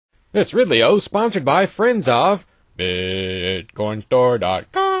It's Ridley O, sponsored by friends of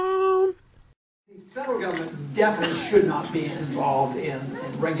BitcoinStore.com. The federal government definitely should not be involved in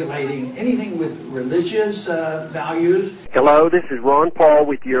regulating anything with religious values. Hello, this is Ron Paul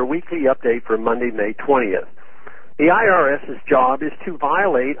with your weekly update for Monday, May 20th. The IRS's job is to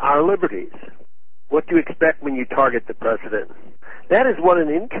violate our liberties. What do you expect when you target the president? That is what an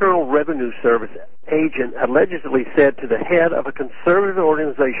Internal Revenue Service agent allegedly said to the head of a conservative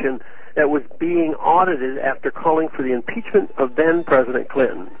organization that was being audited after calling for the impeachment of then-President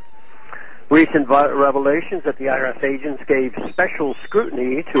Clinton. Recent revelations that the IRS agents gave special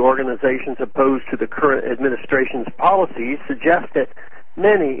scrutiny to organizations opposed to the current administration's policies suggest that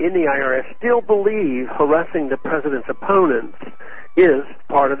many in the IRS still believe harassing the president's opponents is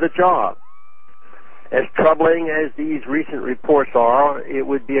part of the job. As troubling as these recent reports are, it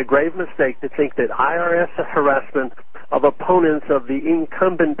would be a grave mistake to think that IRS harassment of opponents of the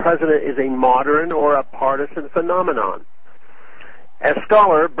incumbent president is a modern or a partisan phenomenon. As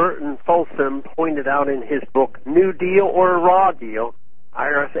scholar Burton Folsom pointed out in his book, New Deal or Raw Deal,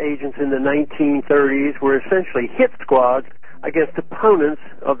 IRS agents in the 1930s were essentially hit squads against opponents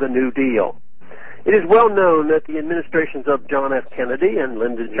of the New Deal. It is well known that the administrations of John F. Kennedy and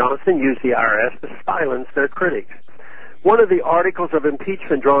Lyndon Johnson used the IRS to silence their critics. One of the articles of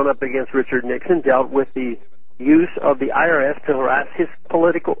impeachment drawn up against Richard Nixon dealt with the use of the IRS to harass his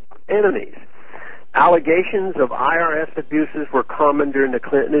political enemies. Allegations of IRS abuses were common during the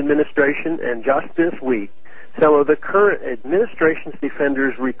Clinton administration, and just this week, some of the current administration's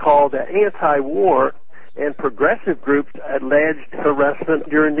defenders recalled that anti-war and progressive groups alleged harassment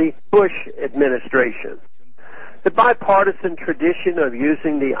during the Bush administration. The bipartisan tradition of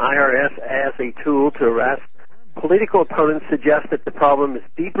using the IRS as a tool to harass political opponents suggests that the problem is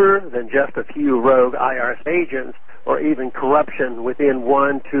deeper than just a few rogue IRS agents or even corruption within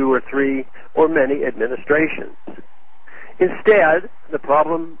one, two, or three, or many administrations. Instead, the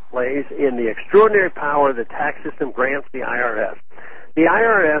problem lays in the extraordinary power the tax system grants the IRS. The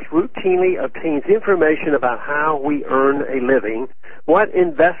IRS routinely obtains information about how we earn a living, what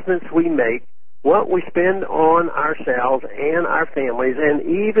investments we make, what we spend on ourselves and our families, and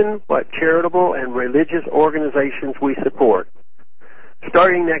even what charitable and religious organizations we support.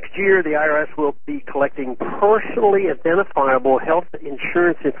 Starting next year, the IRS will be collecting personally identifiable health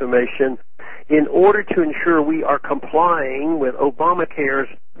insurance information in order to ensure we are complying with Obamacare's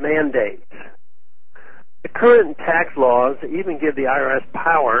mandates. The current tax laws even give the IRS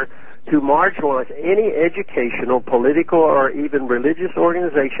power to marginalize any educational, political, or even religious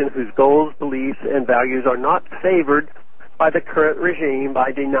organization whose goals, beliefs, and values are not favored by the current regime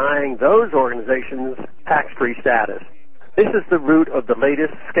by denying those organizations tax-free status. This is the root of the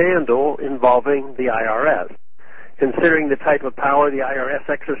latest scandal involving the IRS. Considering the type of power the IRS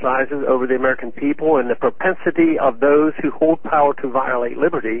exercises over the American people and the propensity of those who hold power to violate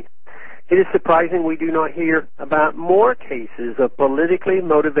liberty, it is surprising we do not hear about more cases of politically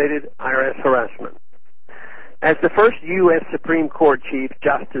motivated IRS harassment. As the first U.S. Supreme Court Chief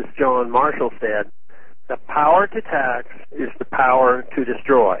Justice John Marshall said, the power to tax is the power to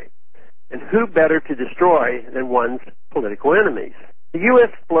destroy. And who better to destroy than one's political enemies? The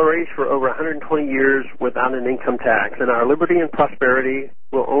U.S. flourished for over 120 years without an income tax, and our liberty and prosperity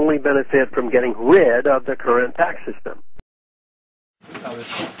will only benefit from getting rid of the current tax system.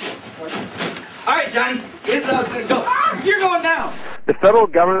 All right, Johnny, this is how it's going to go. You're going down. The federal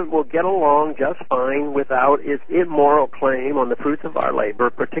government will get along just fine without its immoral claim on the fruits of our labor,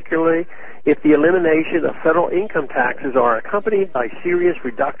 particularly if the elimination of federal income taxes are accompanied by serious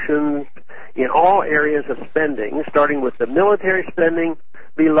reductions in all areas of spending, starting with the military spending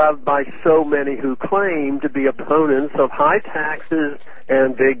beloved by so many who claim to be opponents of high taxes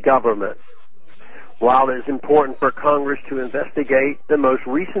and big government. While it is important for Congress to investigate the most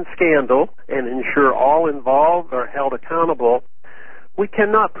recent scandal and ensure all involved are held accountable, we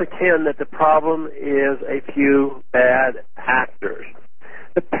cannot pretend that the problem is a few bad actors.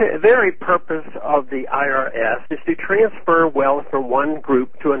 The very purpose of the IRS is to transfer wealth from one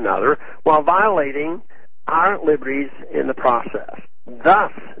group to another while violating our liberties in the process.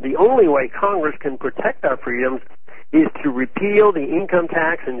 Thus, the only way Congress can protect our freedoms is to repeal the income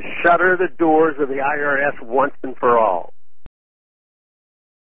tax and shutter the doors of the IRS once and for all.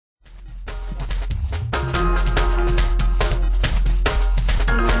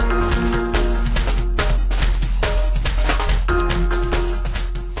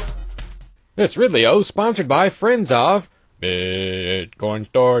 This Ridley O, sponsored by friends of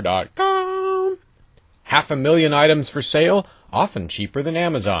BitcoinStore.com. 500,000 items for sale, often cheaper than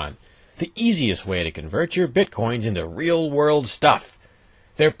Amazon. The easiest way to convert your bitcoins into real-world stuff.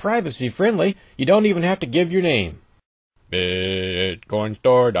 They're privacy friendly. You don't even have to give your name.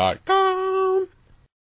 BitcoinStore.com